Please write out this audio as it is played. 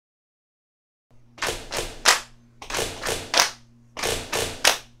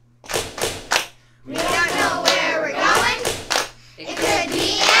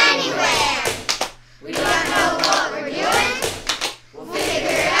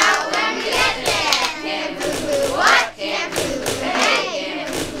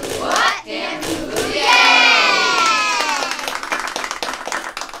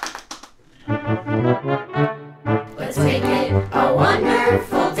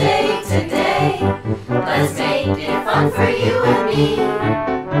fun for you and me.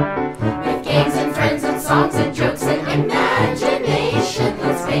 With games and friends and songs and jokes and imagination,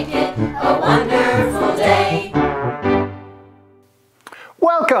 let's make it a wonderful day.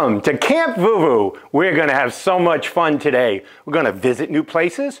 Welcome to Camp VooVoo. We're going to have so much fun today. We're going to visit new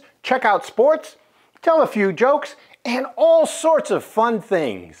places, check out sports, tell a few jokes, and all sorts of fun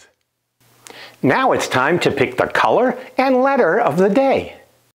things. Now it's time to pick the color and letter of the day.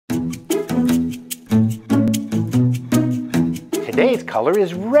 Today's color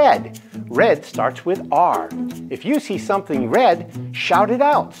is red. Red starts with R. If you see something red, shout it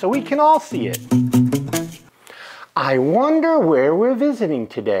out so we can all see it. I wonder where we're visiting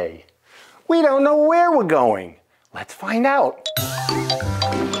today. We don't know where we're going. Let's find out.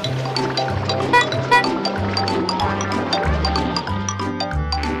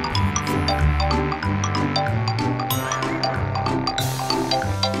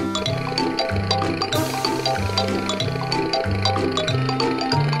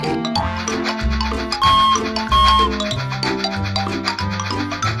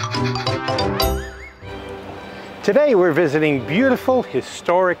 Today we're visiting beautiful,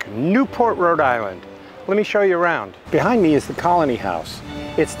 historic Newport, Rhode Island. Let me show you around. Behind me is the Colony House.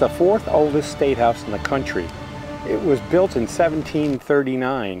 It's the fourth oldest state house in the country. It was built in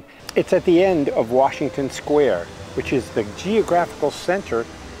 1739. It's at the end of Washington Square, which is the geographical center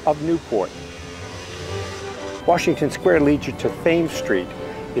of Newport. Washington Square leads you to Thames Street.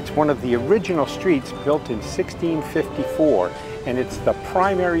 It's one of the original streets built in 1654, and it's the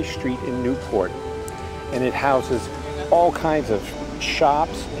primary street in Newport. And it houses all kinds of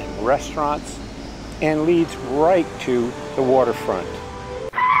shops and restaurants and leads right to the waterfront.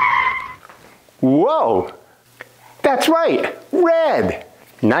 Whoa! That's right, red!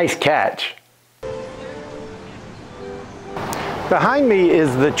 Nice catch. Behind me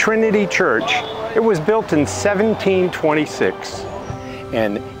is the Trinity Church. It was built in 1726.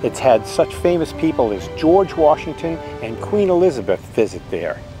 And it's had such famous people as George Washington and Queen Elizabeth visit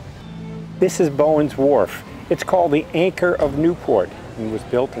there. This is Bowen's Wharf. It's called the Anchor of Newport and was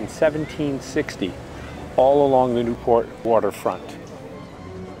built in 1760, all along the Newport waterfront.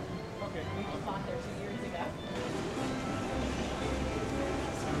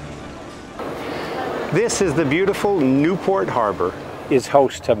 This is the beautiful Newport Harbor. It's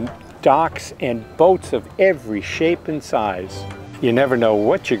host to docks and boats of every shape and size. You never know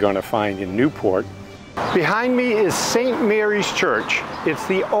what you're going to find in Newport. Behind me is St. Mary's Church. It's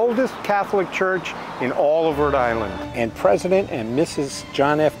the oldest Catholic church in all of Rhode Island. And President and Mrs.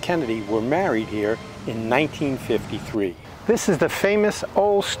 John F. Kennedy were married here in 1953. This is the famous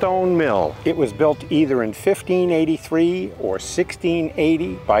Old Stone Mill. It was built either in 1583 or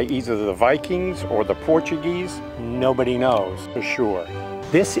 1680 by either the Vikings or the Portuguese. Nobody knows for sure.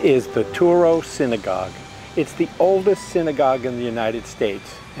 This is the Turo Synagogue. It's the oldest synagogue in the United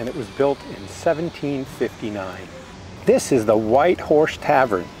States, and it was built in 1759. This is the White Horse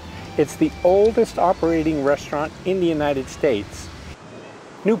Tavern. It's the oldest operating restaurant in the United States.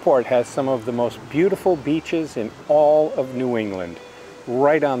 Newport has some of the most beautiful beaches in all of New England,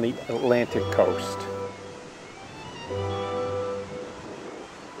 right on the Atlantic coast.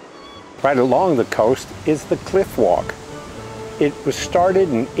 Right along the coast is the Cliff Walk. It was started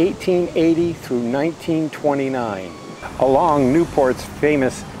in 1880 through 1929. Along Newport's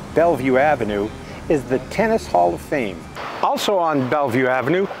famous Bellevue Avenue is the Tennis Hall of Fame. Also on Bellevue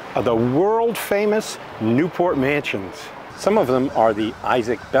Avenue are the world-famous Newport mansions. Some of them are the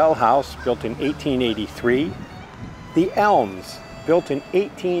Isaac Bell House, built in 1883, the Elms, built in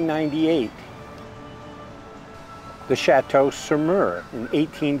 1898, the Chateau Semur in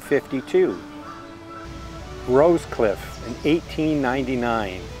 1852, Rosecliff in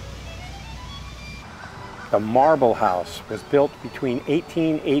 1899. The Marble House was built between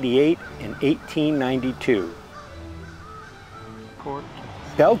 1888 and 1892.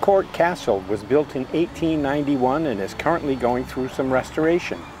 Belcourt Castle was built in 1891 and is currently going through some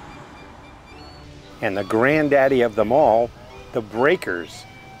restoration. And the granddaddy of them all, the Breakers,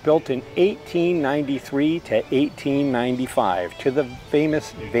 built in 1893 to 1895 to the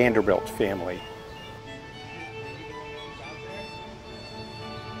famous Vanderbilt family.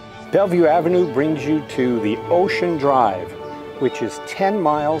 Bellevue Avenue brings you to the Ocean Drive, which is 10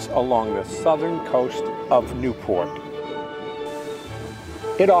 miles along the southern coast of Newport.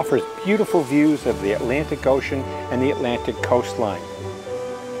 It offers beautiful views of the Atlantic Ocean and the Atlantic coastline.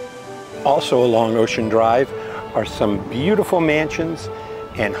 Also along Ocean Drive are some beautiful mansions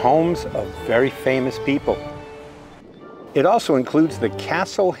and homes of very famous people. It also includes the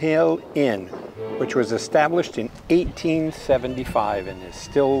Castle Hill Inn, which was established in 1875 and is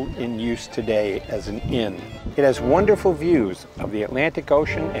still in use today as an inn. It has wonderful views of the Atlantic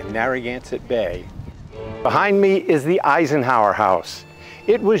Ocean and Narragansett Bay. Behind me is the Eisenhower House.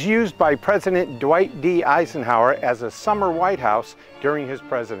 It was used by President Dwight D. Eisenhower as a summer White House during his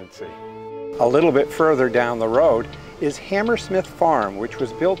presidency. A little bit further down the road is Hammersmith Farm, which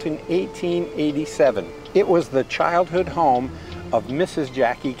was built in 1887. It was the childhood home of Mrs.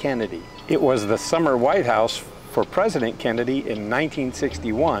 Jackie Kennedy. It was the summer White House for President Kennedy in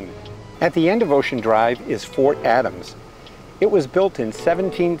 1961. At the end of Ocean Drive is Fort Adams. It was built in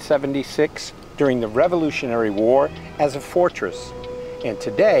 1776 during the Revolutionary War as a fortress, and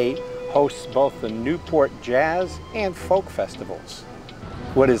today hosts both the Newport Jazz and Folk Festivals.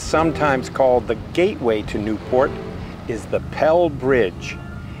 What is sometimes called the gateway to Newport is the Pell Bridge.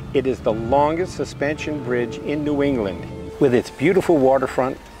 It is the longest suspension bridge in New England, with its beautiful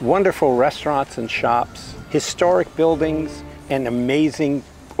waterfront, wonderful restaurants and shops, historic buildings, and amazing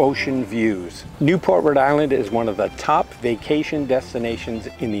ocean views. Newport, Rhode Island is one of the top vacation destinations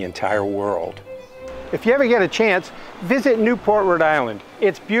in the entire world. If you ever get a chance, visit Newport, Rhode Island.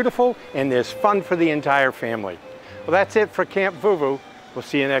 It's beautiful and there's fun for the entire family. Well, that's it for Camp VooVoo. We'll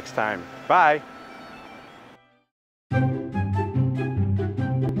see you next time. Bye.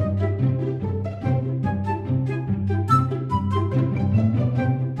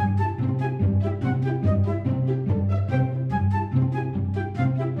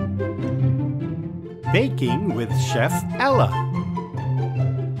 Baking with Chef Ella.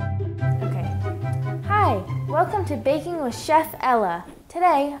 Okay. Hi, welcome to Baking with Chef Ella.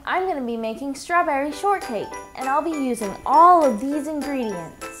 Today, I'm going to be making strawberry shortcake, and I'll be using all of these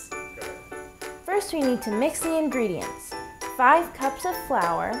ingredients. First, we need to mix the ingredients. 5 cups of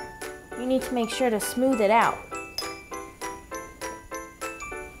flour. You need to make sure to smooth it out.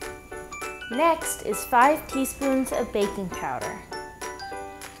 Next is 5 teaspoons of baking powder.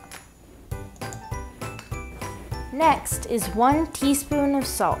 Next is 1 teaspoon of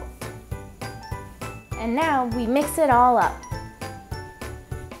salt. And now we mix it all up.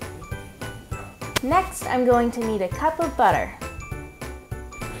 Next, I'm going to need a cup of butter.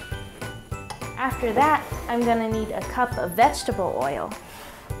 After that, I'm going to need a cup of vegetable oil.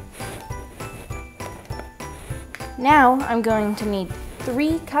 Now, I'm going to need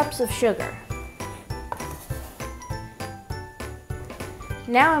 3 cups of sugar.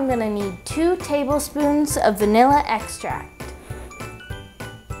 Now I'm going to need 2 tablespoons of vanilla extract.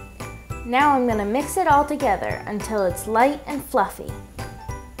 Now I'm going to mix it all together until it's light and fluffy.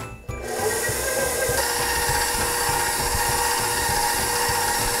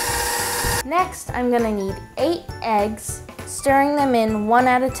 Next, I'm going to need 8 eggs, stirring them in one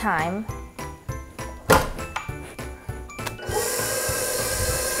at a time.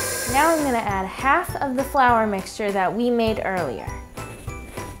 Now I'm going to add half of the flour mixture that we made earlier.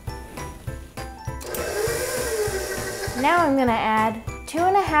 Now I'm going to add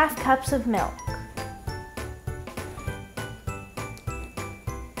 2½ cups of milk.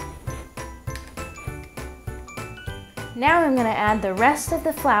 Now I'm going to add the rest of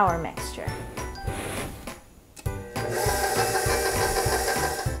the flour mixture.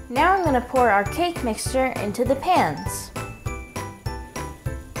 Now I'm going to pour our cake mixture into the pans.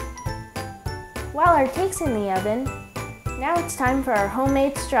 While our cake's in the oven, now it's time for our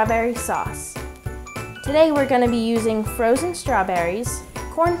homemade strawberry sauce. Today we're going to be using frozen strawberries,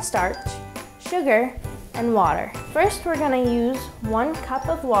 cornstarch, sugar, and water. First we're going to use 1 cup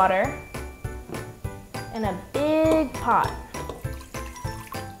of water in a big pot.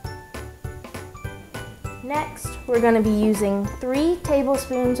 Next, we're going to be using 3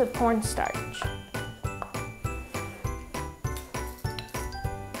 tablespoons of cornstarch.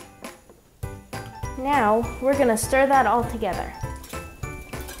 Now, we're going to stir that all together.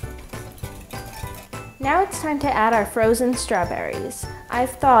 Now it's time to add our frozen strawberries. I've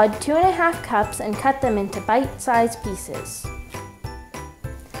thawed 2½ cups and cut them into bite-sized pieces.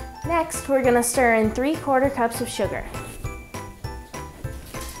 Next, we're going to stir in 3/4 cups of sugar.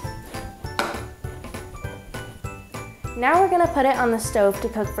 Now we're going to put it on the stove to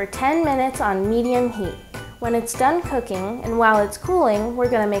cook for 10 minutes on medium heat. When it's done cooking, and while it's cooling, we're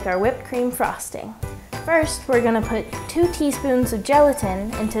going to make our whipped cream frosting. First, we're going to put 2 teaspoons of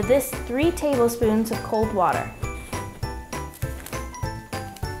gelatin into this 3 tablespoons of cold water.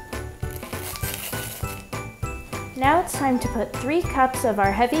 Now it's time to put 3 cups of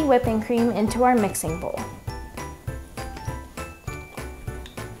our heavy whipping cream into our mixing bowl.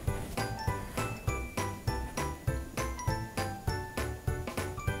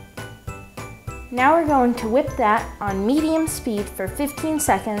 Now we're going to whip that on medium speed for 15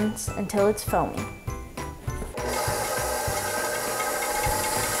 seconds until it's foamy.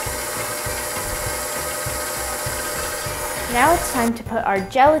 Now it's time to put our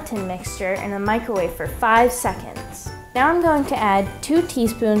gelatin mixture in the microwave for 5 seconds. Now I'm going to add 2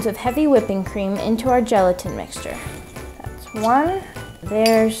 teaspoons of heavy whipping cream into our gelatin mixture. That's 1,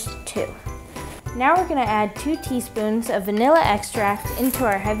 there's 2. Now we're going to add 2 teaspoons of vanilla extract into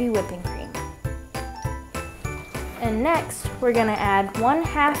our heavy whipping cream. And next, we're going to add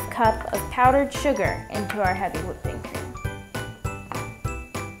 1/2 cup of powdered sugar into our heavy whipping cream.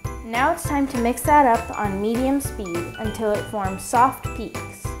 Now it's time to mix that up on medium speed until it forms soft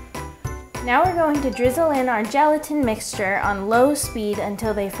peaks. Now we're going to drizzle in our gelatin mixture on low speed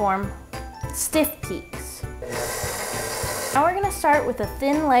until they form stiff peaks. Now we're going to start with a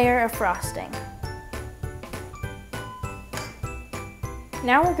thin layer of frosting.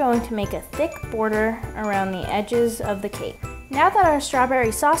 Now we're going to make a thick border around the edges of the cake. Now that our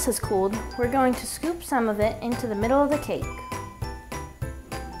strawberry sauce has cooled, we're going to scoop some of it into the middle of the cake.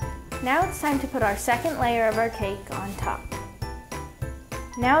 Now it's time to put our second layer of our cake on top.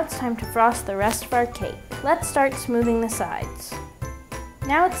 Now it's time to frost the rest of our cake. Let's start smoothing the sides.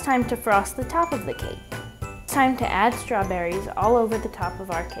 Now it's time to frost the top of the cake. It's time to add strawberries all over the top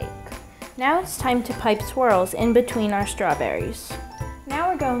of our cake. Now it's time to pipe swirls in between our strawberries. Now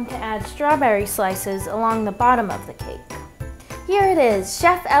we're going to add strawberry slices along the bottom of the cake. Here it is,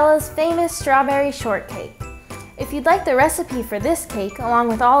 Chef Ella's famous strawberry shortcake. If you'd like the recipe for this cake, along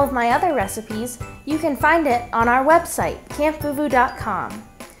with all of my other recipes, you can find it on our website, campvoovoo.com.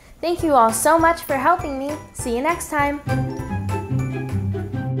 Thank you all so much for helping me. See you next time.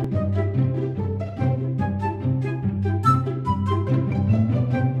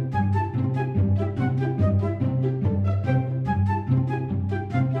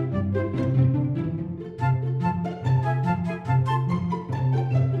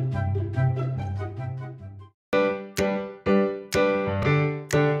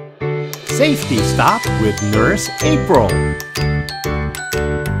 Safety Stop with Nurse April.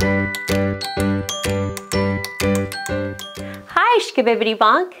 Hi, Shkabibbidi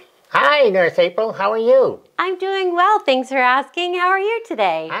Bonk. Hi, Nurse April. How are you? I'm doing well, thanks for asking. How are you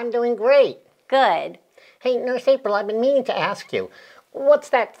today? I'm doing great. Good. Hey, Nurse April, I've been meaning to ask you, what's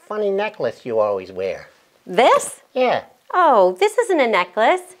that funny necklace you always wear? This? Yeah. Oh, this isn't a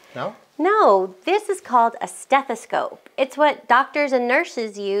necklace. No? No, this is called a stethoscope. It's what doctors and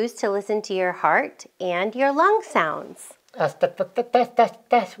nurses use to listen to your heart and your lung sounds.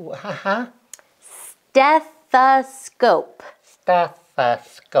 Stethoscope.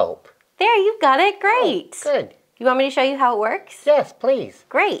 Stethoscope. There, you got it. Great. Oh, good. You want me to show you how it works? Yes, please.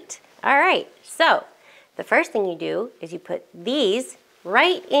 Great. All right. So, the first thing you do is you put these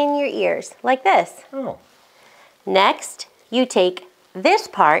right in your ears, like this. Oh. Next, you take this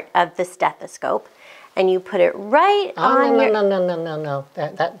part of the stethoscope and you put it right on your... No.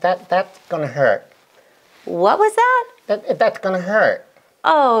 That's gonna hurt. What was that? That's gonna hurt.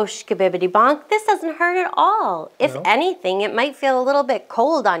 Oh, Shkabibbidi Bonk, this doesn't hurt at all. If anything, it might feel a little bit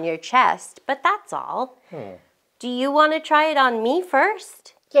cold on your chest, but that's all. Do you want to try it on me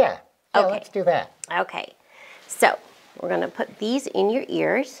first? Yeah, Okay. let's do that. Okay, so we're going to put these in your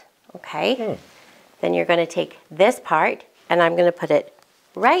ears, okay? Then you're going to take this part and I'm going to put it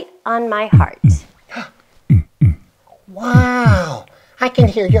right on my heart. Wow, I can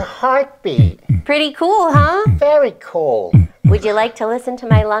hear your heartbeat. Pretty cool, huh? Very cool. Would you like to listen to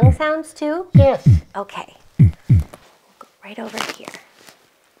my lung sounds too? Yes. Okay. We'll go right over here.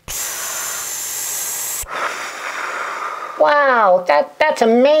 Wow, that's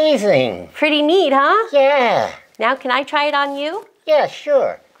amazing. Pretty neat, huh? Yeah. Now can I try it on you? Yeah,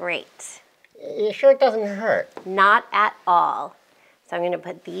 sure. Great. You sure it doesn't hurt? Not at all. So I'm going to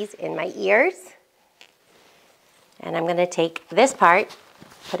put these in my ears. And I'm going to take this part,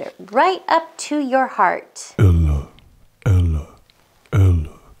 put it right up to your heart. Ella.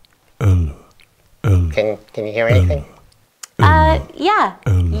 Can you hear anything? Yeah.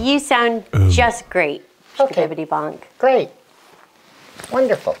 You sound just great, Okay. Shkabibbidi Bonk. Great.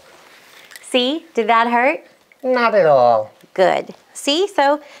 Wonderful. See? Did that hurt? Not at all. Good. See?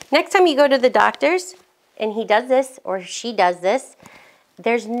 So next time you go to the doctor's and he does this or she does this,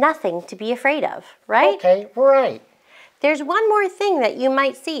 there's nothing to be afraid of, right? Okay, right. There's one more thing that you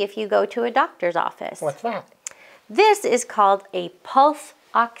might see if you go to a doctor's office. What's that? This is called a pulse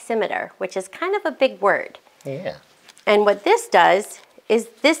oximeter, which is kind of a big word. Yeah. And what this does is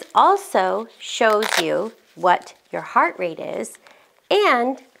this also shows you what your heart rate is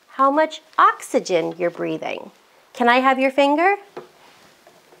and how much oxygen you're breathing. Can I have your finger?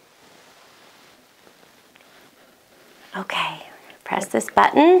 Okay, press this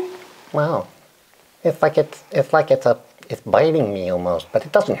button. Wow. It's like it's biting me almost, but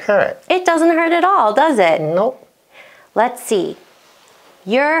it doesn't hurt. It doesn't hurt at all, does it? Nope. Let's see.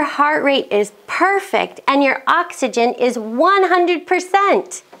 Your heart rate is perfect and your oxygen is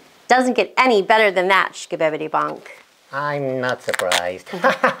 100%. Doesn't get any better than that, Shkabibbidi Bonk. I'm not surprised.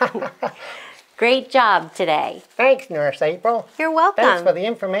 Great job today. Thanks, Nurse April. You're welcome. Thanks for the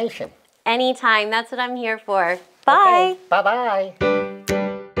information. Anytime, that's what I'm here for. Bye. Okay, bye-bye.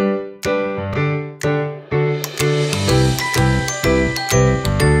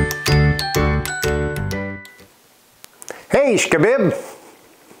 Hey, Shkabib.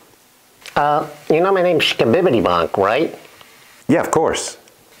 You know my name's Shkabibbidi Bonk, right? Yeah, of course.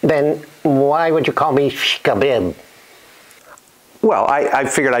 Then why would you call me Shkabib? Well, I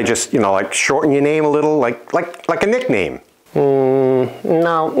figured I'd just, like shorten your name a little, like a nickname. No,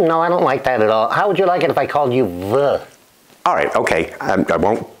 I don't like that at all. How would you like it if I called you V? All right, okay. I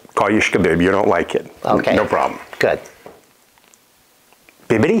won't call you Shkabib. You don't like it. Okay. No problem. Good.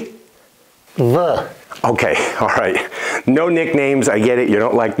 Bibbidi? V. Okay, all right. No nicknames. I get it. You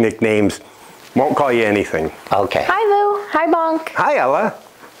don't like nicknames. Won't call you anything. Okay. Hi, Voo. Hi, Bonk. Hi, Ella.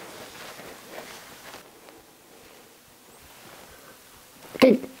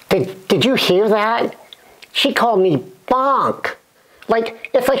 Did you hear that? She called me Bonk.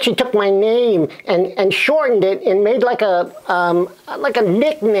 It's like she took my name and shortened it and made like a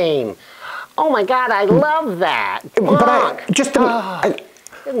nickname. Oh my God, I love that. Bonk. But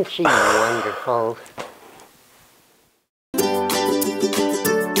Isn't she wonderful?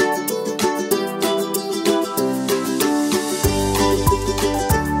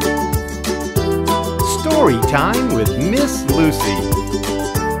 Story time with Miss Lucy.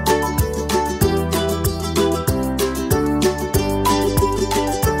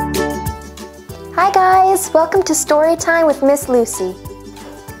 Hi guys, welcome to Storytime with Miss Lucy.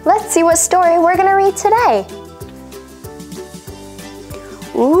 Let's see what story we're gonna read today.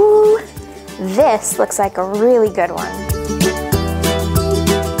 Ooh, this looks like a really good one.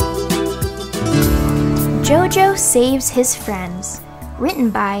 JoJo Saves His Friends,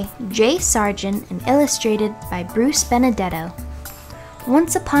 written by Jay Sargent and illustrated by Bruce Benedetto.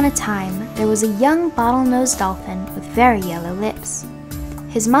 Once upon a time, there was a young bottlenose dolphin with very yellow lips.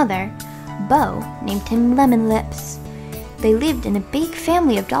 His mother, Bo, named him Lemon Lips. They lived in a big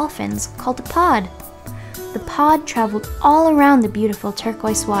family of dolphins called a pod. The pod traveled all around the beautiful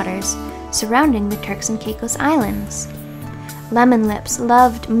turquoise waters surrounding the Turks and Caicos Islands. Lemon Lips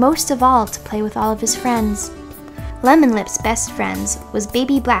loved most of all to play with all of his friends. Lemon Lips' best friends was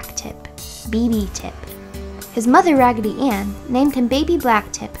Baby Blacktip, BB Tip. His mother Raggedy Ann named him Baby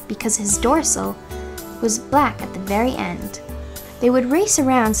Blacktip because his dorsal was black at the very end. They would race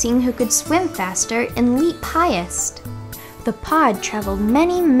around seeing who could swim faster and leap highest. The pod traveled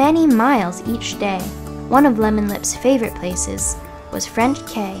many, many miles each day. One of Lemon Lips' favorite places was French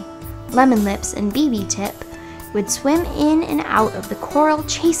Cay. Lemon Lips and BB Tip would swim in and out of the coral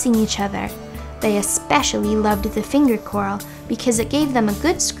chasing each other. They especially loved the finger coral because it gave them a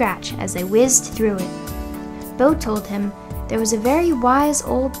good scratch as they whizzed through it. Bo told him there was a very wise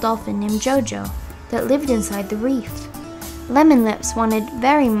old dolphin named JoJo that lived inside the reef. Lemon Lips wanted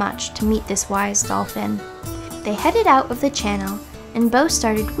very much to meet this wise dolphin. They headed out of the channel, and Bo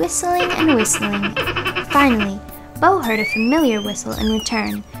started whistling and whistling. Finally, Bo heard a familiar whistle in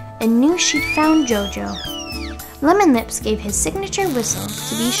return and knew she'd found JoJo. Lemon Lips gave his signature whistle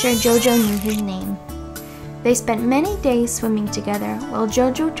to be sure JoJo knew his name. They spent many days swimming together while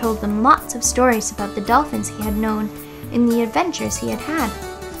JoJo told them lots of stories about the dolphins he had known and the adventures he had had.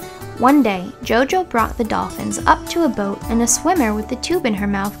 One day, JoJo brought the dolphins up to a boat and a swimmer with a tube in her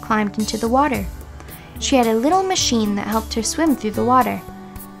mouth climbed into the water. She had a little machine that helped her swim through the water.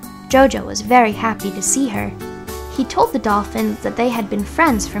 JoJo was very happy to see her. He told the dolphins that they had been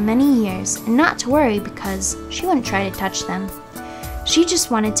friends for many years and not to worry because she wouldn't try to touch them. She just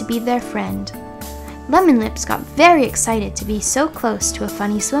wanted to be their friend. Lemon Lips got very excited to be so close to a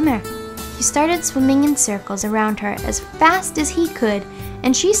funny swimmer. He started swimming in circles around her as fast as he could,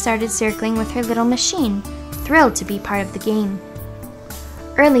 and she started circling with her little machine, thrilled to be part of the game.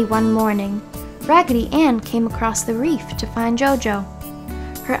 Early one morning, Raggedy Ann came across the reef to find JoJo.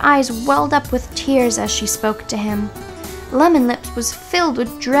 Her eyes welled up with tears as she spoke to him. Lemon Lips was filled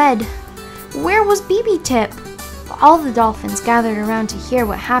with dread. Where was BB Tip? All the dolphins gathered around to hear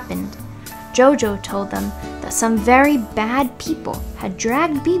what happened. JoJo told them that some very bad people had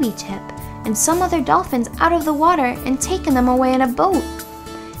dragged BB Tip and some other dolphins out of the water and taken them away in a boat.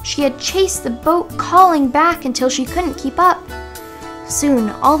 She had chased the boat, calling back until she couldn't keep up. Soon,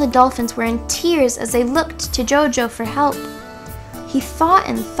 all the dolphins were in tears as they looked to Jojo for help. He thought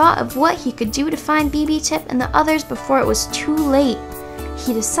and thought of what he could do to find BB Tip and the others before it was too late.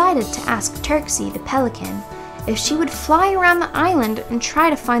 He decided to ask Turksy, the pelican, if she would fly around the island and try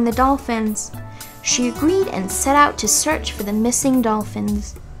to find the dolphins. She agreed and set out to search for the missing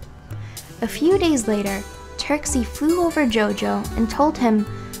dolphins. A few days later, Turksy flew over Jojo and told him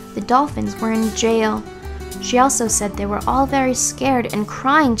the dolphins were in jail. She also said they were all very scared and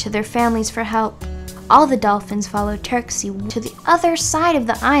crying to their families for help. All the dolphins followed Turksy to the other side of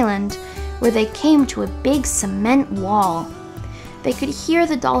the island, where they came to a big cement wall. They could hear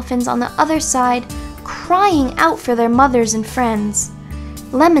the dolphins on the other side crying out for their mothers and friends.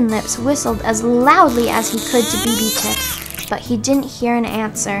 Lemon Lips whistled as loudly as he could to BB Tip, but he didn't hear an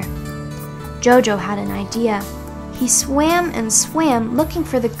answer. Jojo had an idea. He swam and swam looking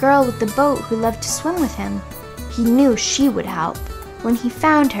for the girl with the boat who loved to swim with him. He knew she would help. When he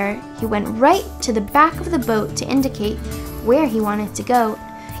found her, he went right to the back of the boat to indicate where he wanted to go.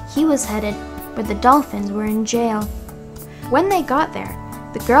 He was headed where the dolphins were in jail. When they got there,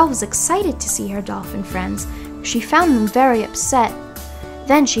 the girl was excited to see her dolphin friends. She found them very upset.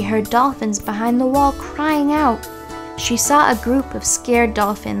 Then she heard dolphins behind the wall crying out. She saw a group of scared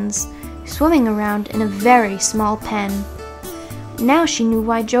dolphins swimming around in a very small pen. Now she knew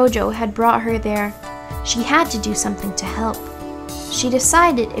why Jojo had brought her there. She had to do something to help. She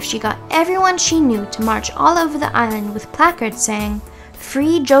decided if she got everyone she knew to march all over the island with placards saying,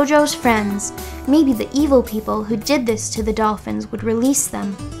 "Free Jojo's friends," maybe the evil people who did this to the dolphins would release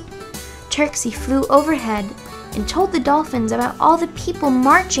them. Turksy flew overhead and told the dolphins about all the people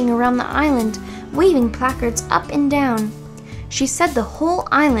marching around the island, waving placards up and down. She said the whole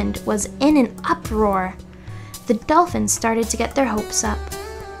island was in an uproar. The dolphins started to get their hopes up.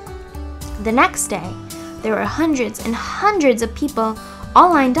 The next day, there were hundreds and hundreds of people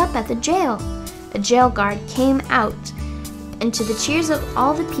all lined up at the jail. A jail guard came out, and to the cheers of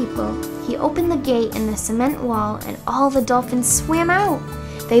all the people, he opened the gate in the cement wall and all the dolphins swam out.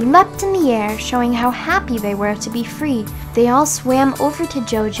 They leapt in the air, showing how happy they were to be free. They all swam over to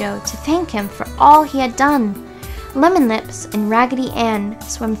Jojo to thank him for all he had done. Lemon Lips and Raggedy Ann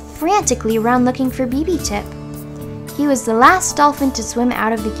swam frantically around looking for BB Tip. He was the last dolphin to swim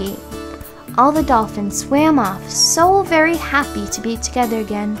out of the gate. All the dolphins swam off, so very happy to be together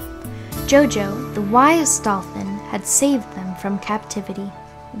again. Jojo, the wise dolphin, had saved them from captivity.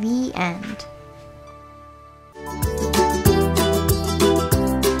 The end.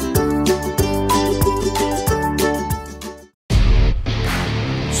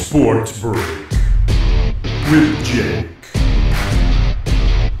 Sports Break with Jake.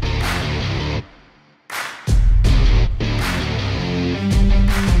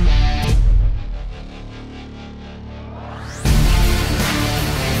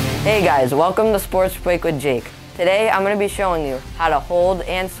 Hey guys, welcome to Sports Break with Jake. Today I'm going to be showing you how to hold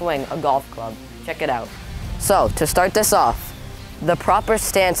and swing a golf club. Check it out. So to start this off, the proper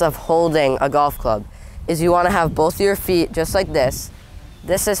stance of holding a golf club is you want to have both your feet just like this.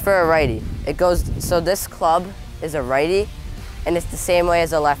 This is for a righty. So this club is a righty and it's the same way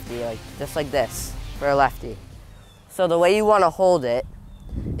as a lefty, just like this for a lefty. So the way you want to hold it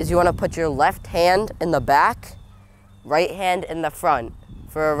is you want to put your left hand in the back, right hand in the front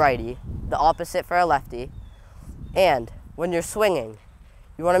for a righty, the opposite for a lefty. And when you're swinging,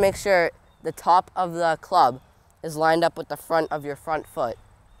 you want to make sure the top of the club is lined up with the front of your front foot.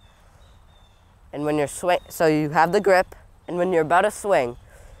 And when you're so you have the grip, and when you're about to swing,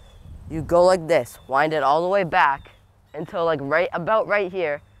 you go like this, wind it all the way back until about right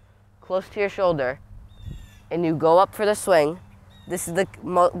here, close to your shoulder, and you go up for the swing. This is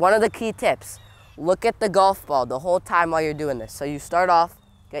one of the key tips. Look at the golf ball the whole time while you're doing this. So you start off,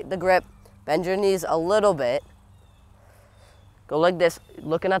 get the grip, bend your knees a little bit, go like this,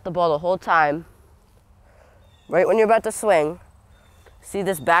 looking at the ball the whole time. Right when you're about to swing, see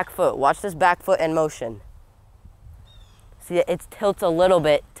this back foot. Watch this back foot in motion. See, it tilts a little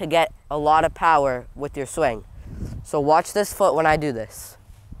bit to get a lot of power with your swing. So watch this foot when I do this.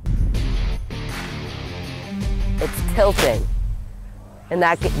 It's tilting. And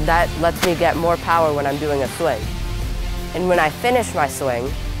that lets me get more power when I'm doing a swing. And when I finish my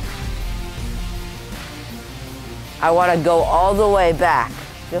swing, I want to go all the way back,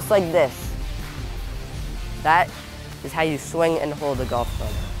 just like this. That is how you swing and hold a golf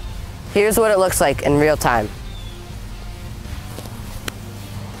club. Here's what it looks like in real time.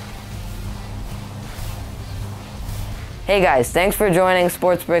 Hey guys, thanks for joining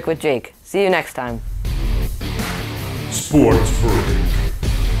Sports Break with Jake. See you next time. Sports Break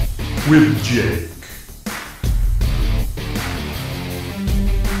with Jake.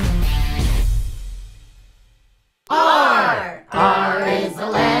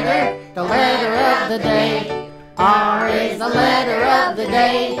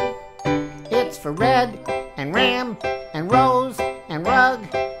 day. It's for red and ram and rose and rug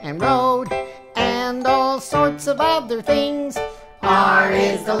and road and all sorts of other things. R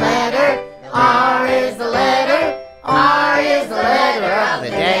is the letter, R is the letter, R is the letter of the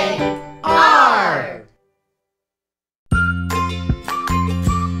day. R!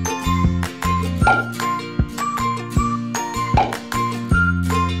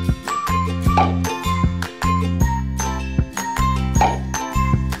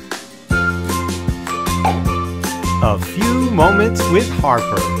 A Few Moments with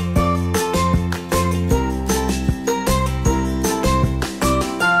Harper.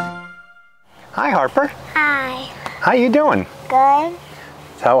 Hi, Harper. Hi. How you doing? Good.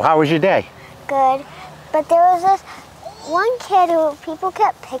 So, how was your day? Good. But there was this one kid who people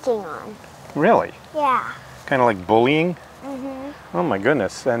kept picking on. Really? Yeah. Kind of like bullying? Mm-hmm. Oh my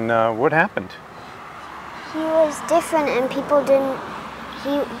goodness. And what happened? He was different and people didn't,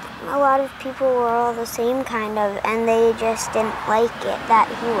 a lot of people were all the same kind of, and they just didn't like it that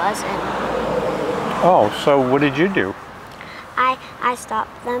he wasn't. Oh, so what did you do? I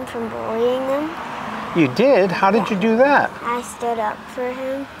stopped them from bullying them. You did? How did you do that? I stood up for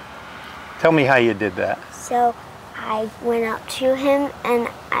him. Tell me how you did that. So I went up to him and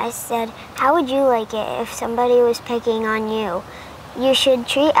I said, how would you like it if somebody was picking on you? You should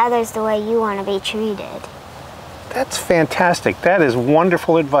treat others the way you want to be treated. That's fantastic. That is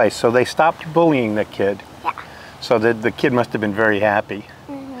wonderful advice. So they stopped bullying the kid. Yeah. So the kid must have been very happy.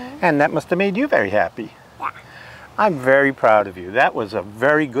 Mm-hmm. And that must have made you very happy. Yeah. I'm very proud of you. That was a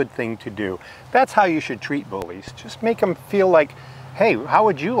very good thing to do. That's how you should treat bullies. Just make them feel like, hey, how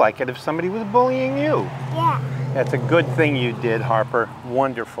would you like it if somebody was bullying you? Yeah. That's a good thing you did, Harper.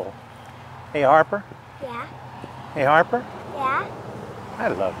 Wonderful. Hey, Harper? Yeah. Hey, Harper? Yeah. I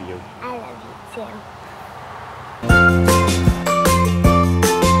love you. I love you too.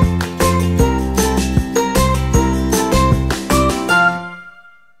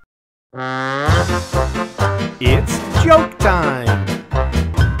 It's joke time!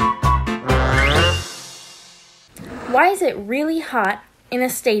 Why is it really hot in a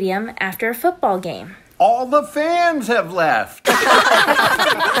stadium after a football game? All the fans have left!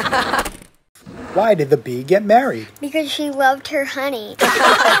 Why did the bee get married? Because she loved her honey.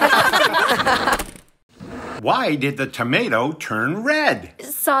 Why did the tomato turn red?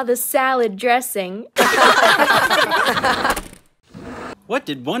 Saw the salad dressing. What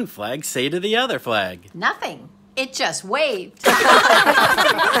did one flag say to the other flag? Nothing. It just waved.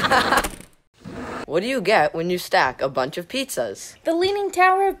 What do you get when you stack a bunch of pizzas? The Leaning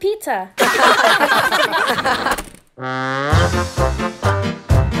Tower of Pizza.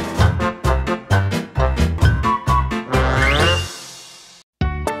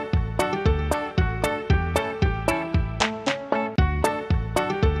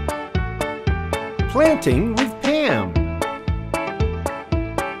 Planting with Pam.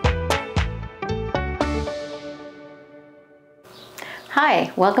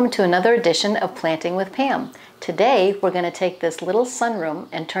 Hi, welcome to another edition of Planting with Pam. Today we're going to take this little sunroom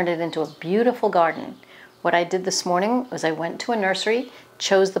and turn it into a beautiful garden. What I did this morning was I went to a nursery,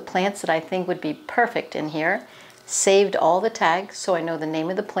 chose the plants that I think would be perfect in here, saved all the tags so I know the name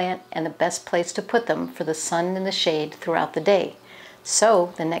of the plant and the best place to put them for the sun and the shade throughout the day.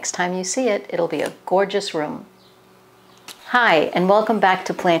 So the next time you see it, it'll be a gorgeous room. Hi, and welcome back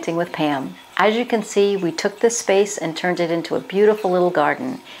to Planting with Pam. As you can see, we took this space and turned it into a beautiful little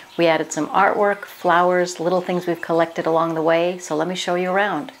garden. We added some artwork, flowers, little things we've collected along the way, so let me show you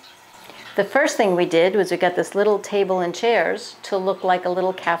around. The first thing we did was we got this little table and chairs to look like a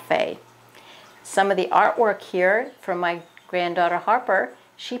little cafe. Some of the artwork here from my granddaughter Harper,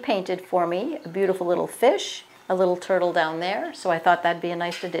 she painted for me a beautiful little fish, a little turtle down there, so I thought that'd be a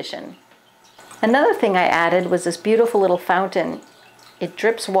nice addition. Another thing I added was this beautiful little fountain. It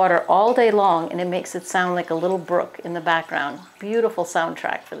drips water all day long and it makes it sound like a little brook in the background. Beautiful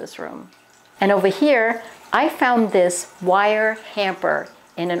soundtrack for this room. And over here, I found this wire hamper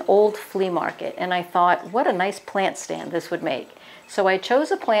in an old flea market and I thought, what a nice plant stand this would make. So I chose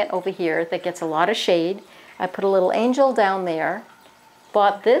a plant over here that gets a lot of shade. I put a little angel down there,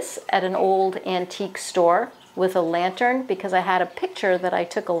 bought this at an old antique store with a lantern because I had a picture that I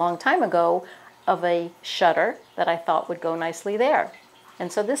took a long time ago of a shutter that I thought would go nicely there.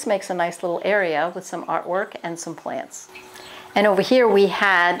 And so this makes a nice little area with some artwork and some plants. And over here we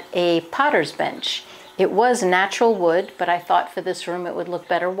had a potter's bench. It was natural wood, but I thought for this room it would look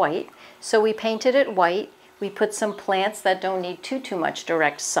better white. So we painted it white. We put some plants that don't need too much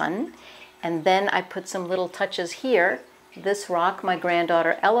direct sun. And then I put some little touches here. This rock my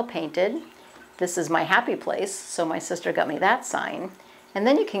granddaughter Ella painted. This is my happy place, so my sister got me that sign. And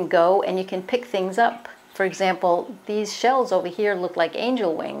then you can go and you can pick things up. For example, these shells over here look like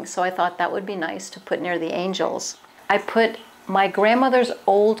angel wings, so I thought that would be nice to put near the angels. I put my grandmother's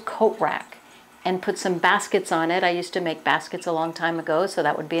old coat rack and put some baskets on it. I used to make baskets a long time ago, so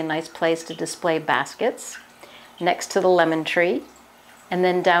that would be a nice place to display baskets next to the lemon tree. And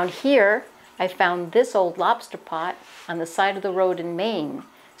then down here, I found this old lobster pot on the side of the road in Maine.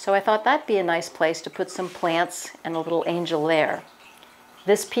 So I thought that'd be a nice place to put some plants and a little angel there.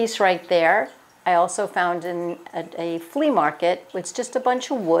 This piece right there, I also found in a flea market. It's just a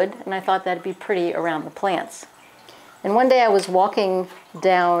bunch of wood, and I thought that'd be pretty around the plants. And one day I was walking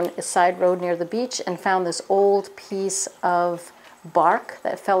down a side road near the beach and found this old piece of bark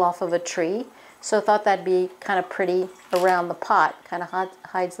that fell off of a tree. So I thought that'd be kind of pretty around the pot, kind of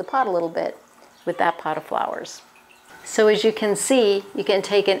hides the pot a little bit with that pot of flowers. So as you can see, you can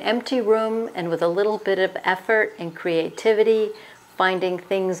take an empty room and with a little bit of effort and creativity, finding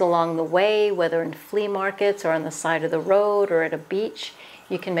things along the way, whether in flea markets or on the side of the road or at a beach,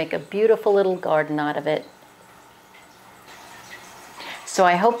 you can make a beautiful little garden out of it. So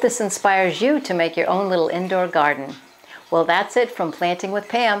I hope this inspires you to make your own little indoor garden. Well, that's it from Planting with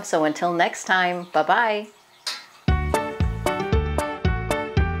Pam, so until next time, bye-bye.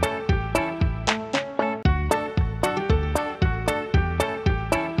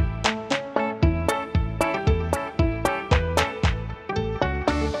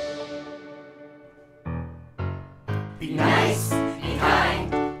 Be nice, be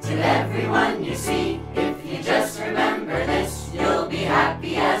kind to everyone you see. If you just remember this, you'll be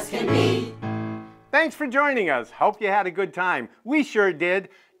happy as can be. Thanks for joining us. Hope you had a good time. We sure did.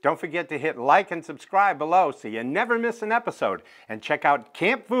 Don't forget to hit like and subscribe below so you never miss an episode. And check out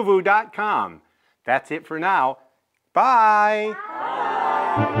CampVooVoo.com. That's it for now. Bye.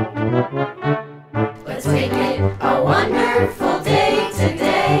 Let's make it a wonderful day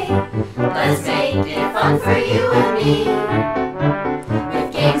today. Let's make it fun for you and me.